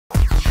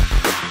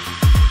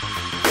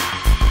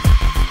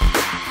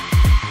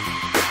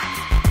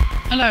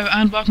Hello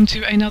and welcome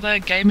to another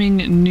gaming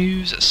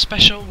news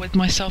special with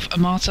myself,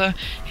 Amata,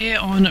 here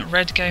on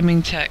Red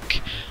Gaming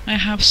Tech. I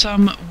have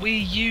some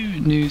Wii U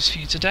news for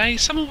you today,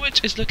 some of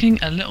which is looking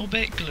a little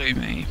bit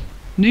gloomy.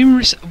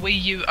 Numerous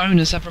Wii U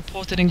owners have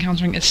reported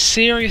encountering a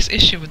serious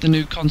issue with the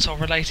new console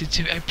related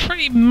to a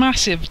pretty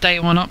massive day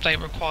one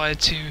update required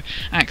to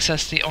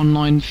access the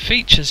online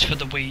features for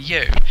the Wii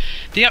U.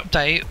 The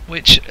update,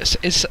 which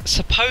is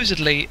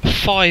supposedly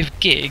 5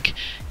 gig,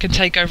 can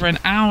take over an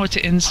hour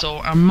to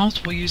install, and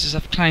multiple users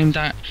have claimed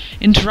that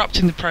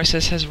interrupting the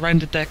process has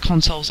rendered their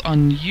consoles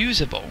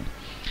unusable.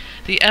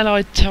 The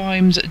LI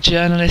Times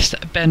journalist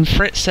Ben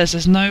Fritz says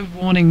there's no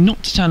warning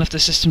not to turn off the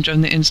system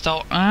during the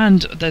install,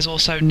 and there's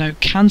also no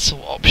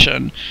cancel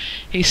option.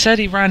 He said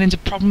he ran into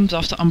problems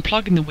after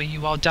unplugging the Wii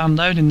U while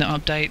downloading the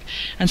update,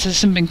 and says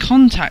he's been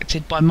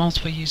contacted by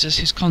multiple users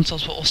whose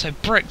consoles were also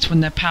bricked when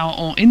their power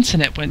or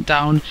internet went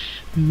down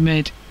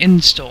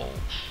mid-install.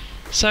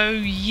 So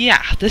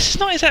yeah, this is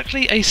not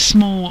exactly a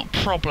small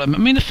problem. I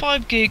mean, a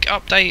 5 gig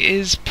update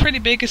is pretty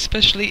big,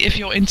 especially if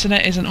your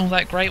internet isn't all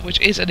that great,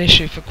 which is an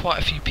issue for quite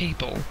a few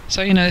people.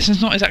 So, you know, this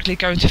is not exactly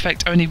going to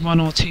affect only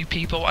 1 or 2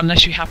 people,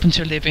 unless you happen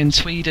to live in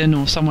Sweden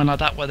or somewhere like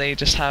that where they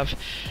just have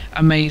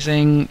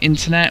amazing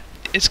internet.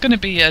 It's going to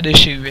be an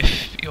issue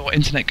if your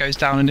internet goes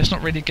down, and it's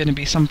not really going to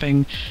be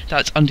something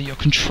that's under your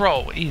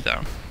control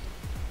either.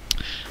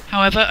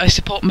 However, a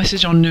support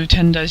message on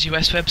Nintendo's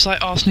US website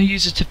asks new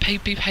users to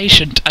be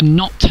patient and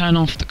not turn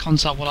off the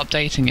console while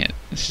updating it.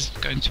 This is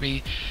going to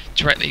be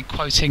directly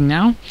quoting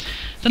now.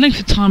 The length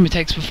of time it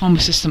takes to perform a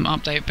system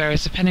update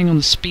varies depending on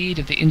the speed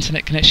of the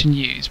internet connection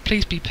used.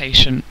 Please be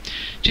patient.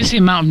 Due to the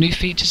amount of new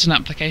features and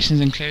applications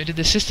included,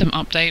 the system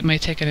update may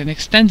take an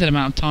extended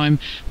amount of time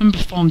when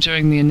performed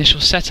during the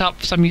initial setup.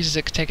 For some users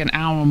it could take an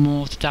hour or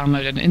more to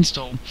download and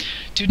install.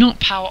 Do not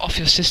power off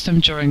your system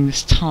during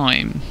this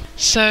time.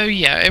 So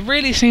yeah, it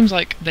really seems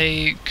like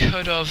they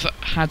could have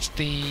had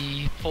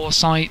the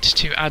foresight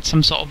to add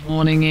some sort of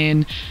warning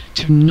in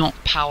to not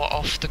power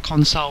off the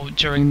console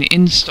during the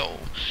install.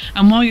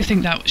 And while you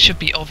think that should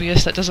be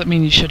obvious, that doesn't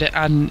mean you should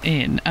add it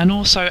in. And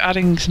also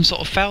adding some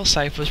sort of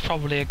failsafe was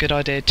probably a good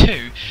idea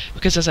too,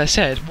 because as I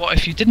said, what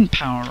if you didn't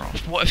power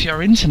off? What if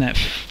your internet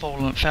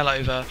fell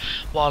over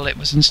while it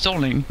was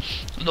installing?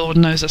 Lord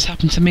knows that's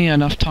happened to me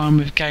enough time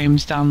with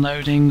games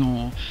downloading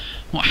or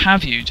what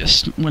have you,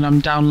 just when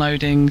I'm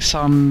downloading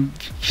some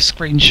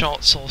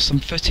screenshots or some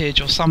footage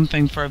or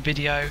something for a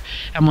video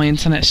and my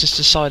internet's just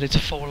decided to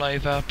fall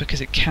over because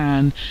it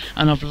can,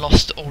 and I've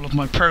lost all of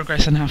my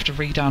progress and have to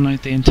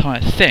re-download the entire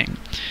thing.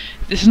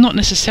 This is not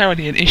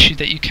necessarily an issue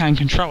that you can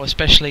control,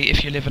 especially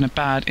if you live in a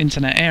bad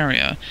internet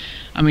area.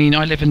 I mean,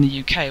 I live in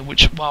the UK,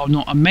 which, while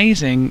not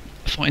amazing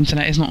for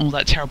internet, is not all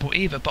that terrible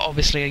either, but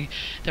obviously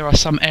there are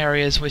some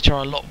areas which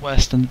are a lot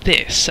worse than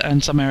this,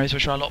 and some areas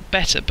which are a lot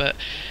better, but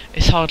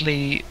it's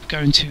hardly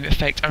going to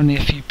affect only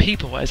a few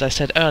people, as I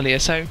said earlier.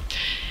 So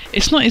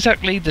it's not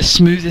exactly the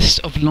smoothest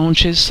of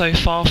launches so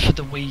far for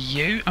the Wii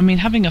U. I mean,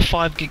 having a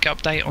 5 gig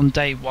update on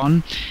day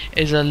one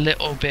is a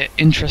little bit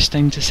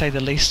interesting to say the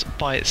least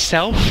by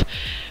itself,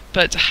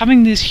 but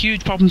having these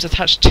huge problems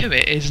attached to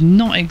it is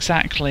not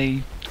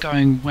exactly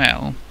going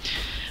well.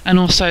 And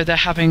also they're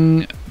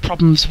having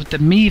problems with the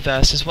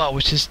Miiverse as well,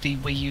 which is the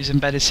Wii U's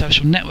embedded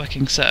social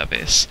networking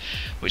service,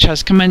 which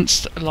has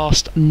commenced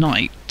last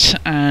night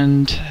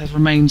and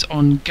remains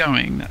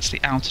ongoing. That's the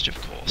outage,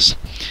 of course.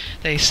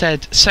 They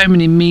said so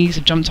many Miis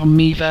have jumped on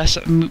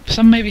Miiverse,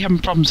 some may be having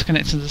problems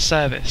connecting to the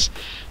service.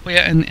 We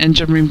are in the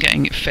engine room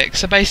getting it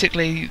fixed. So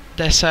basically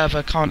their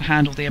server can't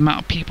handle the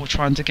amount of people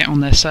trying to get on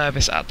their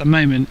service at the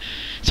moment.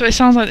 So it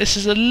sounds like this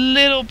is a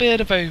little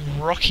bit of a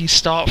rocky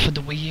start for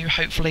the Wii U.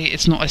 Hopefully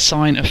it's not a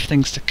sign of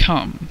things to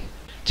come.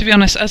 To be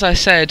honest, as I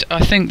said,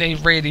 I think they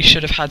really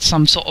should have had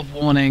some sort of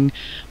warning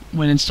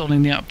when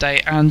installing the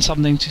update and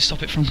something to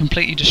stop it from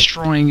completely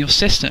destroying your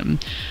system.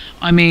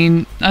 I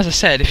mean, as I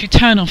said, if you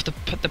turn off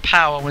the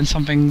power when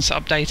something's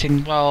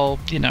updating, well,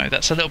 you know,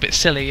 that's a little bit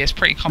silly. It's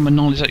pretty common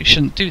knowledge that you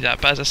shouldn't do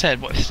that, but as I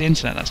said, what if it's the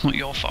internet? That's not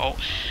your fault.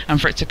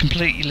 And for it to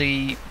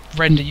completely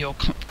render your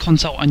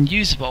console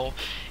unusable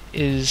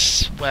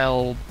is,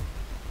 well,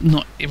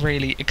 not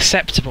really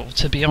acceptable,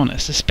 to be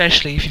honest,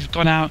 especially if you've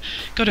gone out,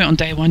 got it on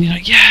day one, you're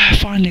like, yeah,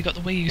 finally got the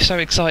Wii U, so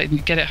excited, and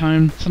you get it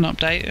home, it's an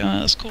update,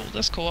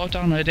 that's cool, I'll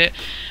download it,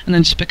 and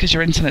then just because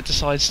your internet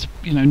decides to,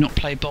 you know, not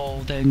play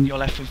ball, then you're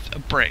left with a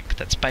brick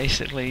that's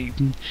basically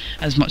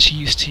as much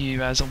use to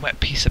you as a wet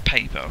piece of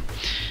paper.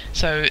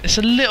 So it's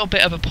a little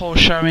bit of a poor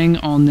showing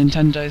on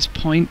Nintendo's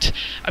point.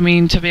 I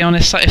mean, to be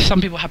honest, if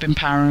some people have been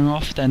powering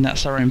off, then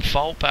that's their own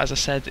fault, but as I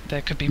said,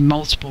 there could be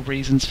multiple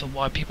reasons for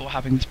why people are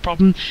having this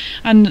problem,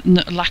 and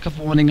lack of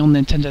warning on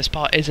Nintendo's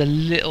part is a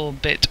little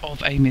bit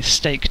of a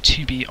mistake,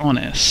 to be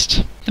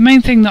honest. The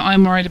main thing that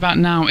I'm worried about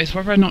now is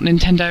whether or not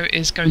Nintendo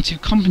is going to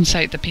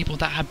compensate the people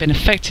that have been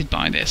affected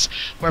by this,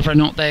 whether or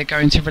not they're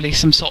going to release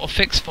some sort of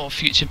fix for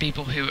future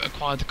people who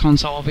acquire the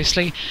console,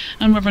 obviously,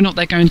 and whether or not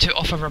they're going to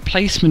offer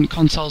replacement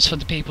consoles for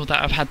the people that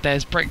have had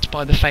theirs bricked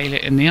by the failure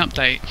in the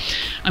update.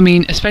 I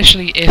mean,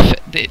 especially if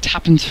it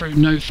happened through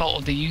no fault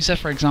of the user.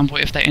 For example,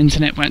 if their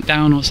internet went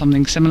down or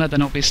something similar,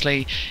 then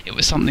obviously it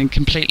was something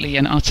completely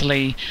and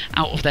utterly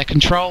out of their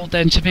control.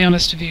 Then, to be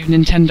honest with you,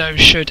 Nintendo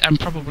should and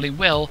probably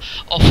will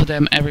offer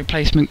them a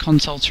replacement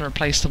console to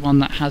replace the one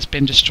that has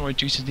been destroyed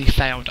due to the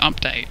failed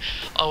update.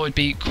 I would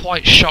be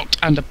quite shocked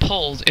and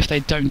appalled if they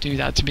don't do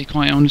that, to be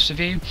quite honest with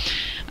you,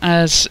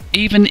 as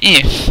even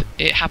if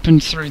it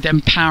happened through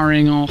them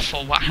powering off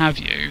or what have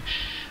you,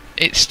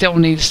 it still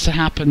needs to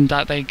happen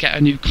that they get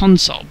a new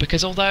console,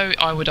 because although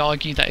I would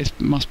argue that it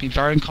must be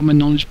very common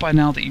knowledge by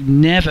now that you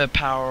never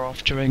power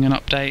off during an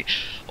update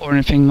or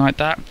anything like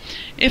that,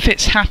 if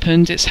it's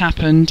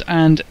happened,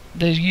 and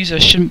the user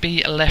shouldn't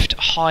be left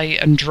high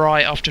and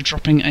dry after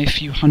dropping a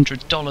few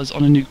 $100s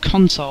on a new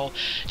console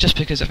just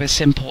because of a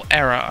simple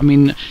error. I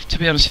mean, to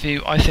be honest with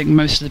you, I think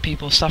most of the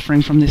people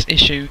suffering from this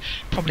issue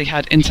probably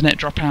had internet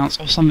dropouts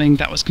or something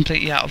that was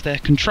completely out of their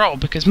control,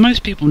 because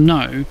most people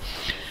know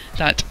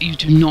that you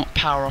do not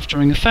power off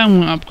during a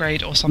firmware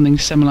upgrade or something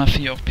similar for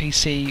your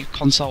PC,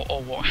 console,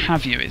 or what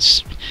have you.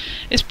 It's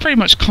pretty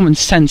much common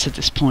sense at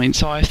this point,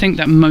 so I think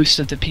that most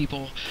of the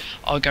people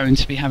are going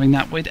to be having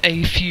that, with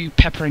a few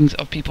pepperings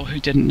of people who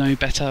didn't know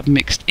better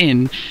mixed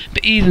in.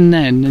 But even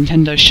then,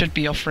 Nintendo should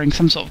be offering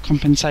some sort of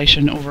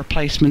compensation or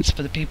replacements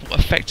for the people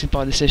affected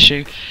by this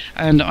issue,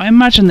 and I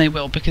imagine they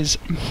will, because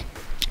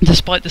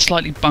despite the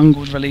slightly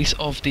bungled release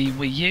of the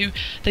Wii U,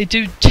 they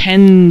do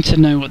tend to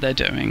know what they're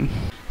doing.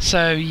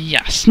 So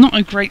yes, not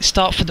a great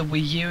start for the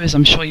Wii U, as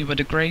I'm sure you would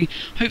agree.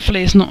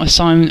 Hopefully it's not a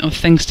sign of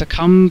things to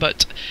come,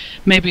 but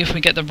maybe if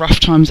we get the rough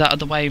times out of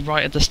the way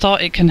right at the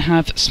start, it can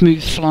have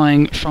smooth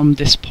flying from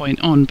this point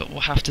on, but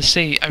we'll have to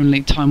see.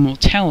 Only time will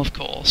tell, of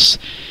course.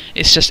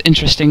 It's just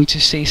interesting to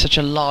see such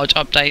a large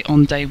update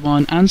on day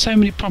one and so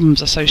many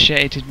problems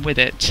associated with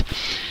it.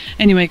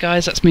 Anyway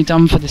guys, that's me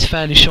done for this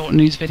fairly short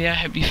news video. I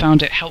hope you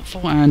found it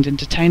helpful and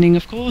entertaining,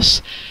 of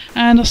course,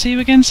 and I'll see you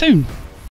again soon.